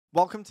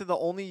Welcome to the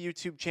only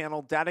YouTube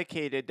channel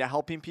dedicated to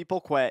helping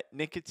people quit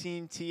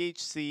nicotine,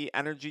 THC,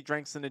 energy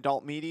drinks, and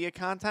adult media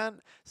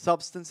content,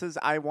 substances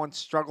I once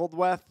struggled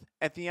with.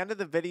 At the end of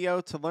the video,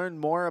 to learn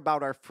more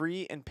about our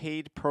free and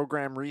paid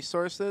program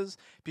resources,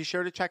 be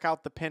sure to check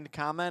out the pinned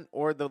comment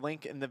or the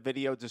link in the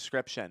video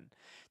description.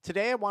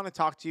 Today, I want to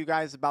talk to you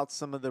guys about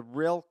some of the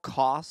real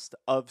cost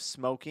of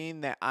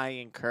smoking that I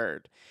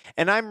incurred.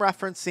 And I'm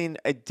referencing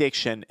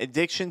addiction to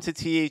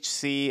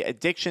THC,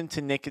 addiction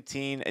to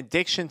nicotine,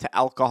 addiction to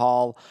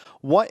alcohol.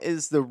 What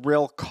is the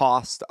real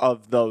cost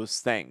of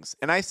those things?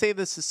 And I say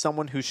this as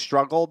someone who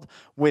struggled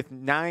with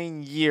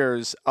 9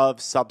 years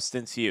of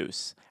substance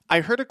use.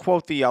 I heard a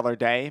quote the other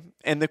day,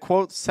 and the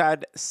quote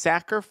said,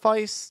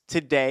 "Sacrifice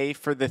today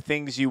for the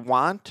things you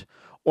want,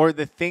 or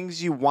the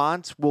things you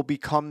want will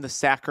become the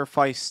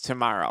sacrifice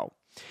tomorrow."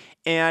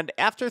 And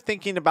after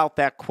thinking about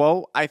that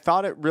quote, I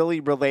thought it really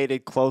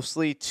related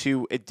closely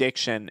to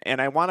addiction. And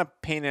I want to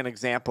paint an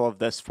example of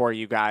this for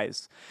you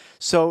guys.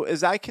 So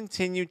as I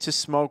continued to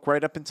smoke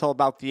right up until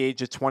about the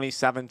age of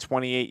 27,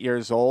 28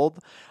 years old,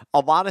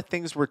 a lot of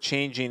things were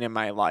changing in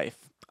my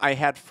life. I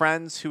had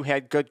friends who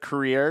had good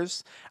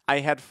careers.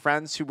 I had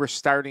friends who were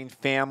starting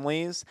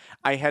families.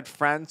 I had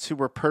friends who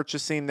were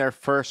purchasing their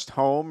first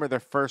home or their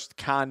first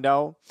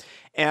condo.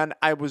 And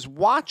I was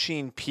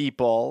watching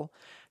people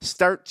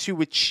start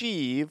to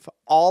achieve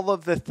all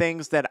of the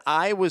things that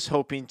I was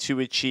hoping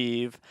to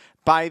achieve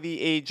by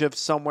the age of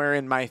somewhere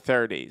in my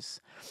 30s.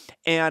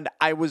 And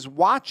I was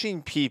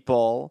watching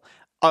people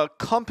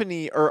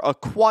accompany or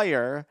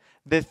acquire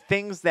the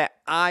things that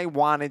I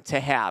wanted to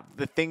have,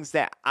 the things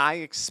that I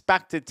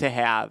expected to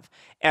have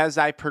as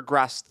I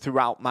progressed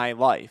throughout my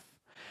life.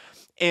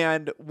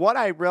 And what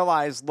I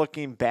realized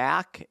looking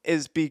back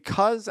is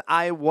because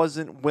I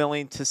wasn't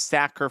willing to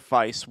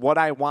sacrifice what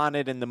I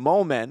wanted in the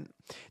moment,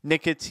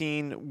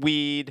 nicotine,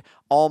 weed,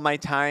 all my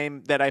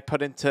time that I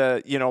put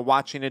into,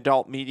 watching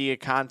adult media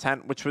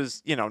content, which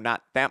was,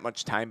 not that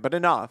much time, but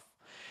enough.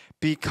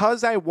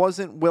 Because I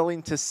wasn't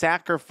willing to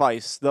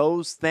sacrifice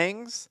those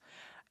things,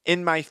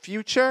 in my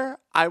future,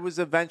 I was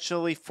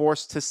eventually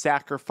forced to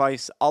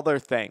sacrifice other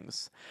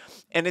things.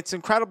 And it's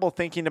incredible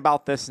thinking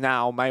about this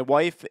now. My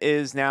wife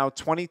is now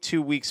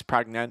 22 weeks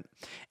pregnant,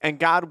 and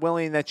God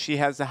willing that she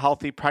has a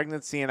healthy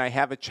pregnancy and I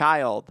have a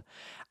child.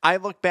 I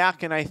look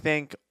back and I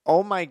think,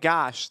 oh my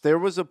gosh, there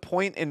was a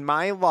point in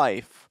my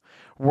life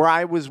where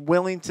I was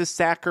willing to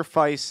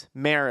sacrifice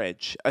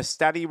marriage, a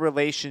steady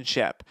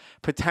relationship,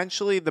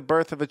 potentially the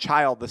birth of a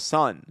child, a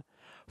son,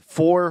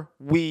 for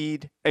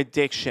weed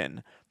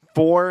addiction,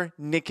 for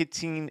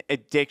nicotine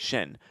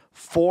addiction,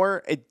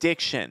 for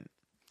addiction.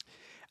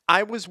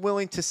 I was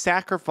willing to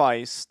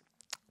sacrifice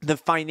the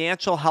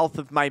financial health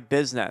of my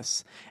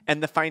business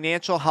and the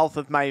financial health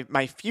of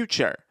my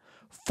future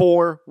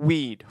for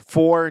weed,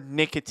 for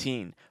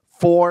nicotine,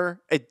 for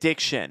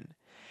addiction.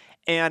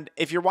 And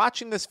if you're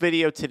watching this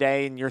video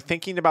today and you're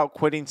thinking about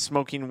quitting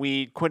smoking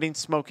weed, quitting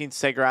smoking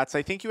cigarettes,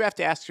 I think you have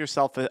to ask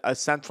yourself a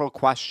central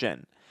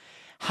question.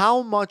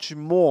 How much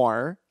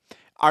more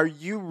are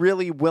you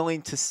really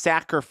willing to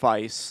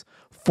sacrifice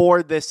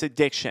for this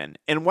addiction?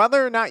 And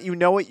whether or not you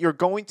know it, you're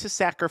going to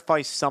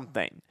sacrifice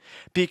something.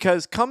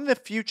 Because come the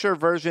future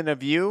version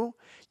of you,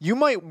 you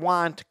might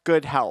want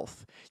good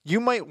health. You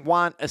might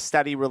want a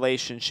steady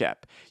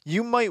relationship.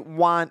 You might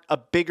want a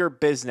bigger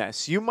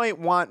business. You might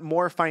want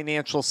more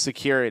financial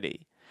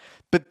security.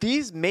 But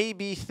these may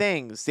be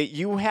things that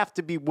you have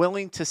to be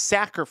willing to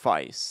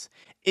sacrifice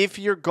if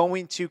you're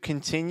going to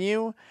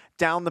continue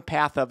down the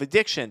path of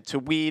addiction to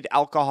weed,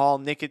 alcohol,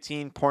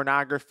 nicotine,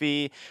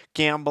 pornography,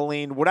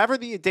 gambling, whatever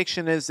the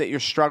addiction is that you're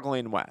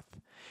struggling with.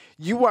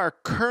 You are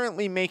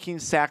currently making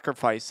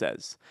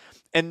sacrifices,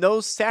 and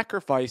those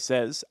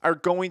sacrifices are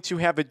going to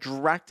have a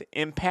direct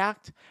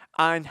impact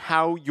on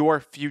how your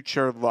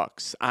future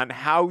looks, on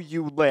how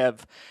you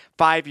live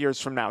 5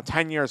 years from now,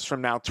 10 years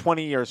from now,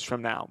 20 years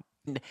from now.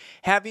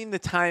 Having the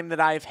time that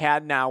I've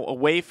had now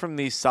away from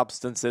these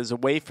substances,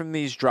 away from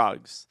these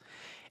drugs,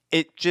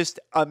 it just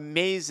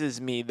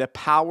amazes me the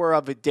power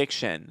of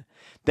addiction,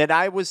 that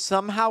I was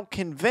somehow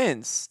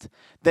convinced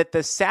that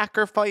the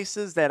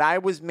sacrifices that I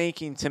was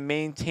making to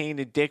maintain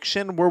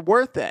addiction were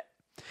worth it.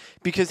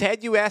 Because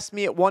had you asked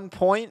me at one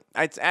point,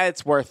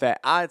 it's worth it.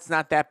 It's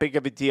not that big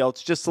of a deal.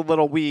 It's just a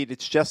little weed.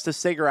 It's just a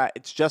cigarette.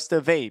 It's just a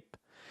vape.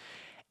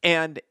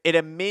 And it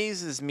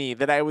amazes me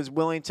that I was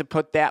willing to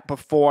put that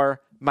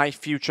before my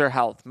future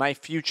health, my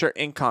future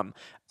income,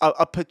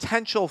 a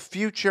potential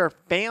future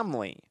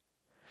family.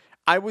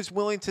 I was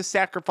willing to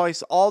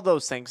sacrifice all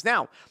those things.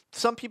 Now,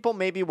 some people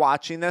may be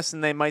watching this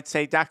and they might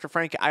say, Dr.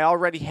 Frank, I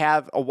already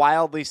have a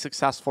wildly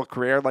successful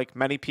career, like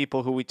many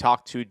people who we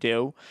talk to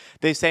do.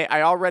 They say,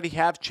 I already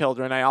have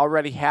children. I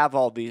already have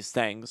all these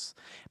things.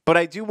 But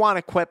I do want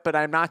to quit, but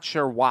I'm not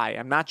sure why.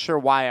 I'm not sure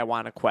why I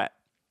want to quit.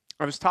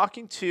 I was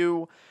talking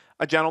to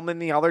a gentleman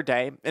the other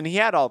day, and he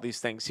had all these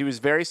things. He was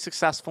very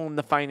successful in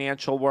the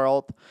financial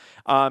world.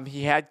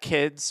 He had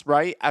kids,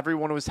 right?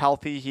 Everyone was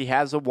healthy. He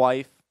has a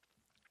wife.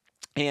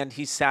 And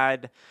he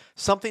said,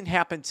 something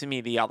happened to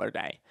me the other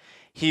day.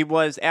 He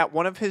was at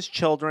one of his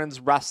children's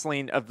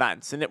wrestling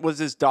events, and it was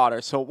his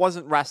daughter. So it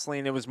wasn't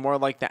wrestling. It was more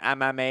like the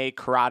MMA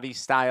karate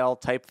style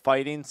type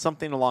fighting,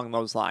 something along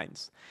those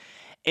lines.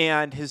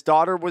 And his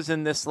daughter was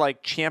in this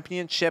like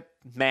championship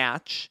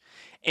match,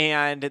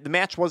 and the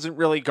match wasn't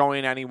really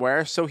going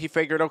anywhere. So he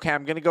figured, okay,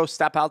 I'm going to go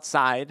step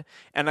outside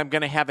and I'm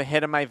going to have a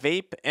hit of my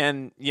vape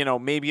and,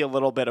 maybe a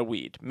little bit of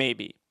weed,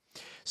 maybe.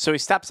 So he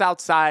steps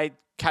outside,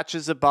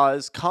 catches a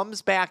buzz,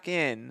 comes back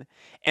in,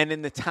 and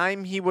in the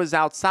time he was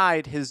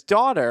outside, his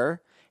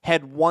daughter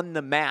had won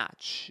the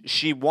match.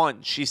 She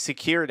won. She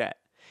secured it.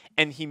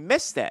 And he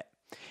missed it.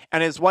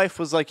 And his wife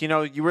was like,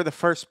 you were the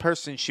first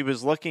person she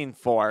was looking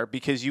for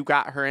because you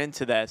got her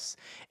into this.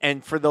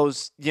 And for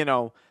those,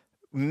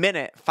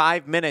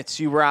 5 minutes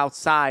you were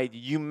outside,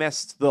 you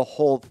missed the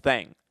whole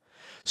thing.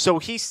 So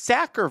he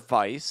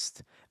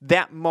sacrificed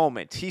that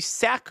moment. He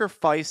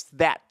sacrificed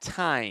that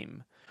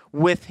time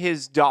with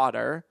his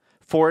daughter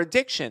for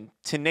addiction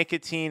to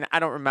nicotine. I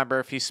don't remember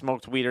if he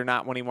smoked weed or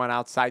not when he went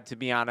outside, to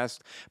be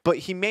honest, but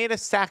he made a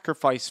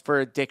sacrifice for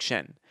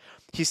addiction.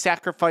 He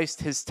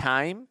sacrificed his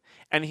time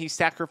and he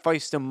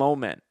sacrificed a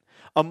moment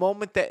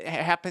that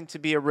happened to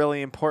be a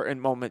really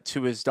important moment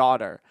to his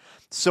daughter.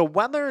 So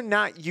whether or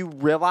not you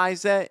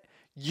realize it,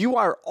 you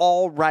are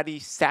already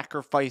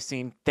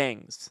sacrificing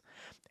things.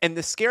 And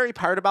the scary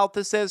part about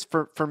this is,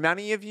 for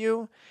many of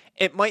you,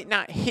 it might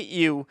not hit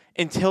you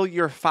until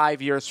you're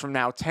 5 years from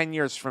now, 10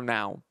 years from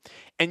now,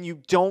 and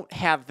you don't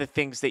have the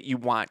things that you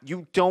want.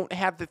 You don't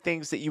have the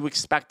things that you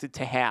expected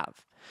to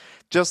have.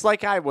 Just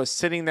like I was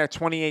sitting there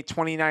 28,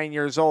 29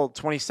 years old,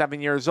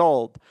 27 years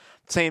old,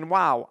 saying,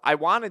 wow, I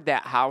wanted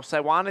that house, I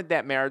wanted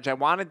that marriage, I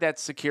wanted that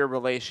secure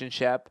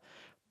relationship,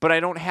 but I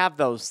don't have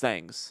those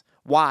things.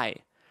 Why?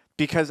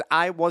 Because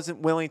I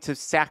wasn't willing to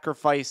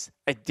sacrifice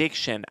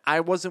addiction.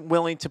 I wasn't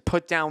willing to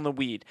put down the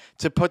weed,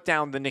 to put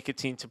down the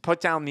nicotine, to put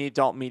down the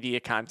adult media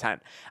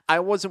content. I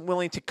wasn't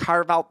willing to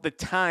carve out the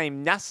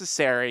time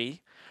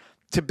necessary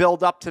to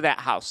build up to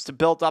that house, to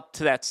build up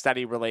to that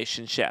steady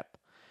relationship.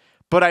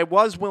 But I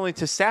was willing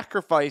to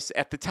sacrifice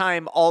at the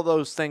time all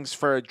those things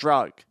for a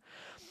drug.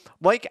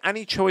 Like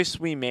any choice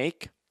we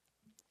make,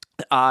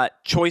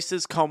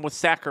 choices come with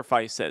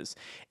sacrifices.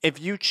 If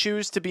you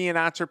choose to be an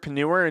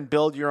entrepreneur and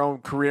build your own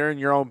career and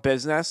your own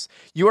business,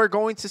 you are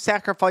going to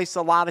sacrifice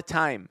a lot of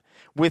time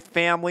with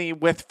family,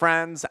 with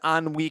friends,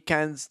 on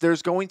weekends.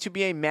 There's going to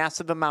be a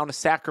massive amount of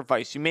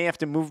sacrifice. You may have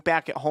to move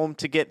back at home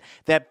to get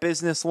that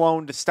business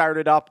loan to start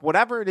it up,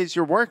 whatever it is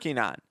you're working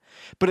on.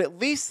 But at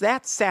least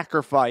that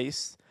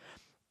sacrifice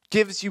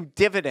gives you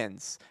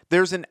dividends.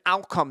 There's an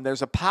outcome.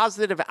 There's a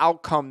positive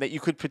outcome that you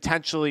could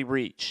potentially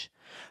reach.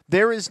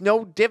 There is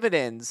no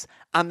dividends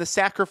on the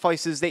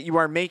sacrifices that you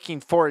are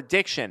making for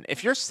addiction.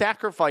 If you're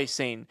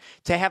sacrificing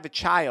to have a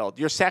child,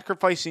 you're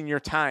sacrificing your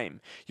time,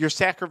 you're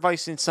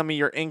sacrificing some of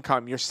your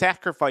income, you're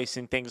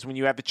sacrificing things when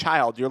you have a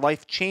child, your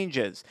life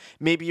changes,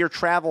 maybe your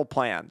travel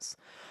plans.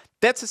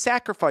 That's a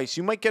sacrifice.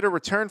 You might get a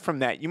return from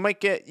that. You might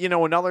get,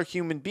 another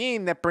human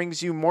being that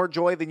brings you more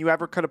joy than you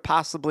ever could have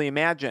possibly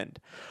imagined.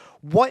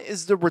 What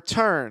is the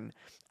return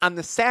on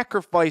the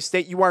sacrifice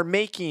that you are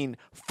making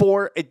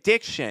for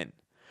addiction?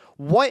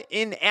 What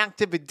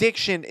inactive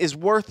addiction is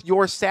worth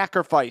your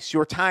sacrifice,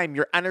 your time,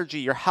 your energy,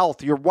 your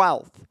health, your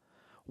wealth?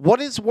 What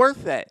is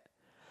worth it?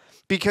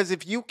 Because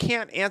if you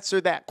can't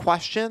answer that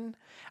question,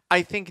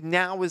 I think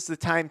now is the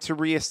time to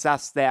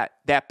reassess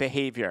that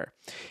behavior.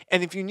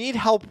 And if you need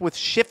help with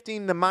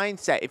shifting the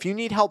mindset, if you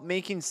need help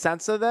making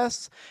sense of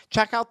this,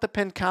 check out the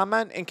pinned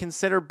comment and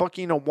consider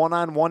booking a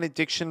one-on-one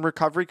addiction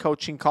recovery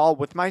coaching call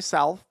with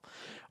myself,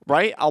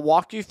 right? I'll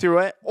walk you through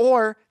it,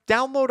 or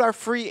download our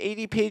free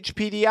 80-page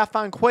PDF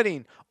on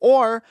quitting,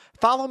 or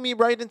follow me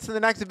right into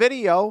the next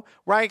video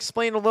where I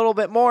explain a little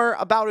bit more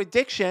about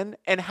addiction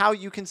and how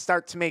you can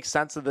start to make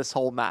sense of this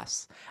whole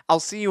mess. I'll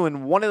see you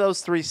in one of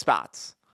those 3 spots.